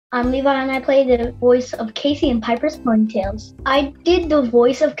I'm Levi and I play the voice of Casey in Piper's Ponytails. I did the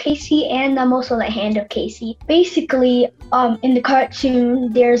voice of Casey and I'm also the hand of Casey. Basically, in the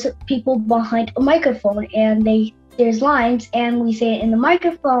cartoon, there's people behind a microphone and there's lines and we say it in the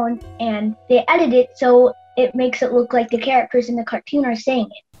microphone and they edit it so it makes it look like the characters in the cartoon are saying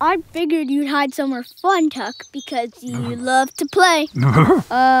it. I figured you'd hide somewhere fun, Tuck, because you love to play.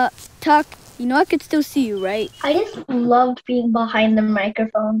 Tuck, you know I could still see you, right? I just loved being behind the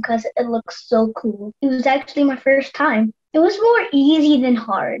microphone because it looks so cool. It was actually my first time. It was more easy than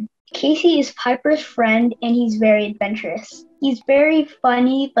hard. Casey is Piper's friend and he's very adventurous. He's very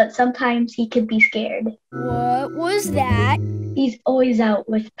funny, but sometimes he could be scared. What was that? He's always out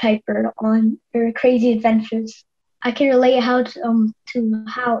with Piper on their crazy adventures. I can relate to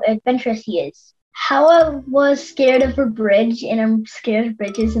how adventurous he is. How I was scared of a bridge, and I'm scared of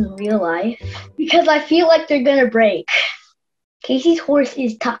bridges in real life because I feel like they're gonna break. Casey's horse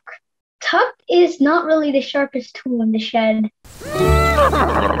is Tuck. Tuck is not really the sharpest tool in the shed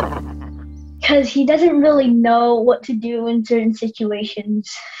because he doesn't really know what to do in certain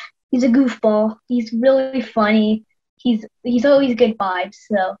situations. He's a goofball. He's really funny. He's always good vibes.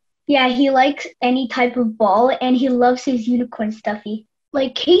 So yeah, he likes any type of ball, and he loves his unicorn stuffy.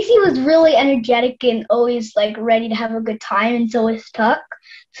 Like, Casey was really energetic and always, ready to have a good time, and so is Tuck.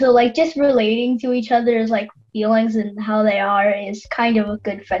 So, just relating to each other's, feelings and how they are is kind of a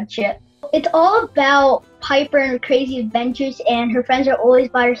good friendship. It's all about Piper and her crazy adventures, and her friends are always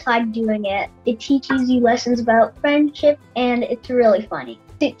by her side doing it. It teaches you lessons about friendship, and it's really funny.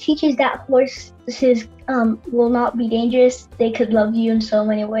 It teaches that horses will not be dangerous. They could love you in so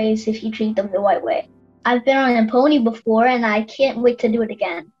many ways if you treat them the right way. I've been on a pony before, and I can't wait to do it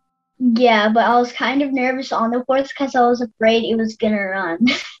again. Yeah, but I was kind of nervous on the horse because I was afraid it was going to run.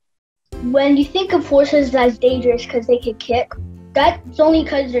 When you think of horses as dangerous because they can kick, that's only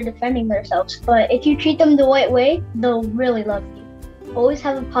because they're defending themselves. But if you treat them the right way, they'll really love you. Always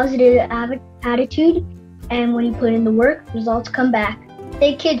have a positive attitude, and when you put in the work, results come back.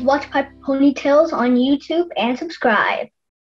 Hey kids, watch Piper Ponytails on YouTube and subscribe.